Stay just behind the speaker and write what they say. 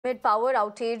Amid power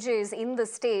outages in the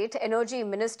state, Energy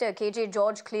Minister KJ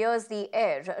George clears the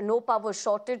air. No power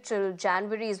shortage till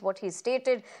January is what he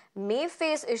stated. May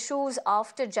face issues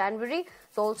after January.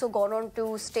 It's also gone on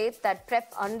to state that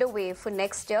prep underway for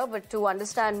next year. But to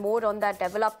understand more on that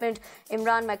development,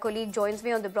 Imran, my colleague, joins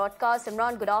me on the broadcast.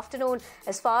 Imran, good afternoon.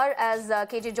 As far as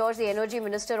KJ George, the Energy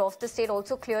Minister of the state,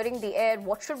 also clearing the air,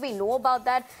 what should we know about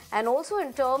that? And also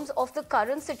in terms of the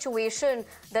current situation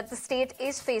that the state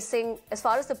is facing as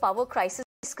far as the power crisis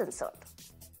is concerned.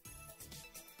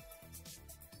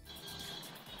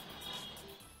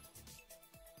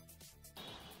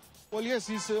 Well, yes,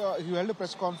 he held a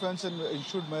press conference and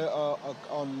issued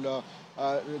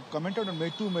commented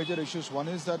on two major issues. One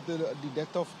is that the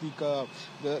death of the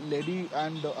lady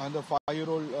and the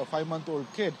 5-month-old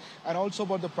kid, and also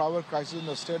about the power crisis in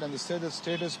the state. And the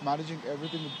state is managing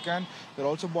everything it can. They're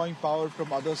also buying power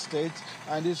from other states,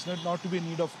 and it's not to be in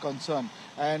need of concern.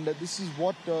 And this is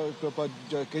what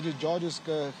KJ George has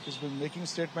been making a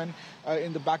statement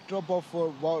in the backdrop of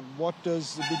what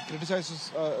has been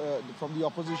criticized from the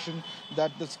opposition,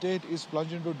 that the state is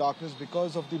plunged into darkness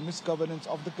because of the misgovernance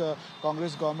of the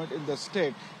Congress government in the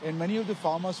state. And many of the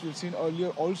farmers we've seen earlier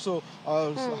also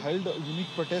held unique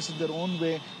protests in their own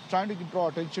way, trying to draw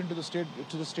attention to the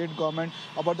state government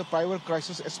about the power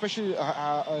crisis, especially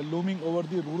looming over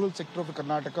the rural sector of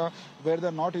Karnataka, where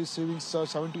they're not receiving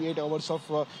 78 hours of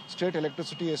state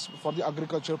electricity for the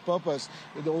agriculture purpose.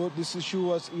 This issue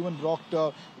was even rocked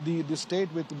the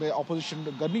state, with the opposition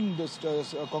gunning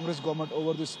the Congress government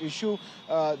over this issue.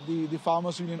 The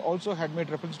farmers union also had made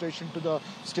representation to the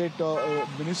state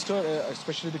minister,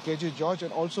 especially the KJ George,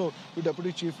 and also to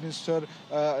Deputy Chief Minister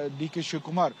DK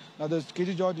Shivakumar. Now, the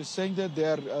KJ George is saying that they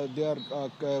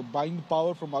are buying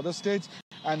power from other states,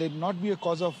 and it not be a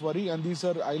cause of worry. And these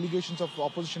are allegations of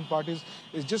opposition parties,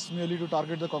 is just merely to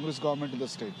target the Congress government in the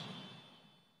state.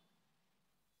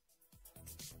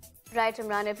 Right,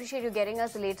 Imran, I appreciate you getting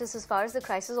us the latest as far as the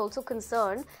crisis is also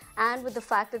concerned, and with the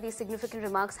fact that these significant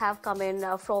remarks have come in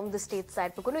from the state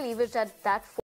side. We're going to leave it at that.